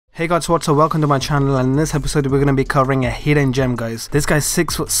Hey guys, what's up? Welcome to my channel, and in this episode we're going to be covering a hidden gem, guys. This guy's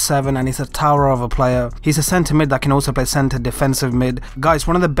 6'7" and he's a tower of a player. He's a center mid that can also play center defensive mid. Guys,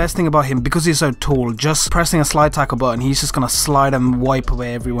 one of the best thing about him, because he's so tall, just pressing a slide tackle button, he's just going to slide and wipe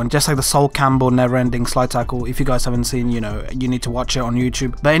away everyone. Just like the Sol Campbell never ending slide tackle. If you guys haven't seen, you need to watch it on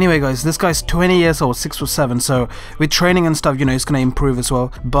YouTube. But anyway guys, this guy's 20 years old, 6'7", so with training and stuff, he's going to improve as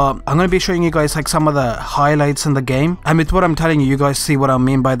well. But I'm going to be showing you guys like some of the highlights in the game, and with what I'm telling you, you guys see what I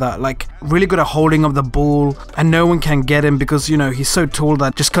mean by that. Like, really good at holding up the ball, and no one can get him because he's so tall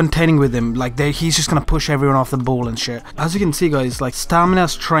that just containing with him, like he's just gonna push everyone off the ball and shit. As you can see guys, like stamina,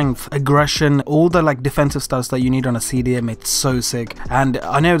 strength, aggression, all the like defensive stats that you need on a CDM, it's so sick. And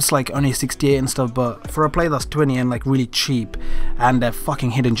I know it's like only 68 and stuff, but for a player that's 20 and like really cheap and a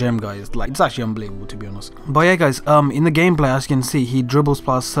fucking hidden gem, guys, like it's actually unbelievable to be honest. But yeah guys, in the gameplay, as you can see, he dribbles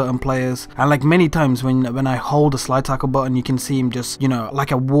past certain players, and like many times when I hold the slide tackle button, you can see him just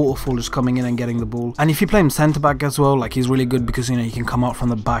like a waterfall just coming in and getting the ball. And if you play him centre back as well, like he's really good because he can come out from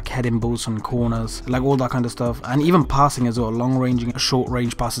the back, heading balls on corners, like all that kind of stuff. And even passing as well, long ranging, short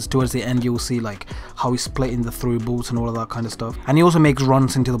range passes. Towards the end you'll see like how he's splitting the through balls and all of that kind of stuff. And he also makes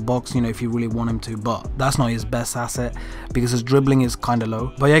runs into the box, if you really want him to, but that's not his best asset because his dribbling is kind of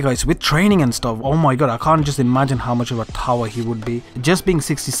low. But yeah guys, with training and stuff, oh my god, I can't just imagine how much of a tower he would be. Just being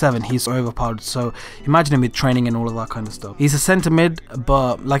 67, he's overpowered, so imagine him with training and all of that kind of stuff. He's a centre mid,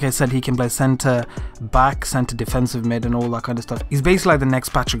 but like I said, he can play centre back, centre defensive mid and all that kind of stuff. He's basically like the next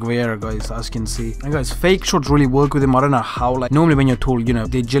Patrick Vieira, guys, as you can see. And guys, fake shots really work with him. I don't know how. Like normally when you're tall,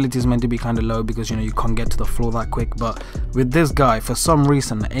 the agility is meant to be kind of low because you can't get to the floor that quick, but with this guy, for some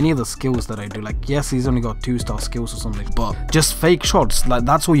reason, any of the skills that I do, like yes, he's only got 2-star skills or something, but just fake shots, like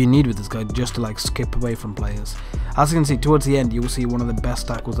that's all you need with this guy, just to like skip away from players. As you can see, towards the end, you'll see one of the best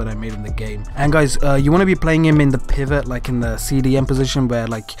tackles that I made in the game. And guys, you want to be playing him in the pivot, like in the CDM position, where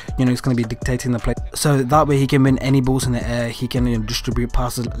like he's going to be dictating the play, so that way he can win any balls in the air. He can distribute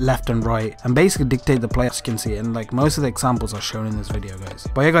passes left and right and basically dictate the play, as you can see. And like most of the examples are shown in this video, guys.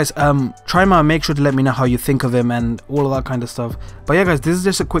 But yeah guys, try him out, make sure to let me know how you think of him and all of that kind of stuff. But yeah guys, this is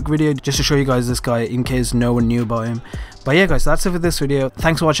just a quick video just to show you guys this guy in case no one knew about him. But yeah guys, that's it for this video.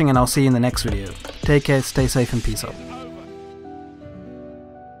 Thanks for watching, and I'll see you in the next video. Take care, stay safe, and peace out.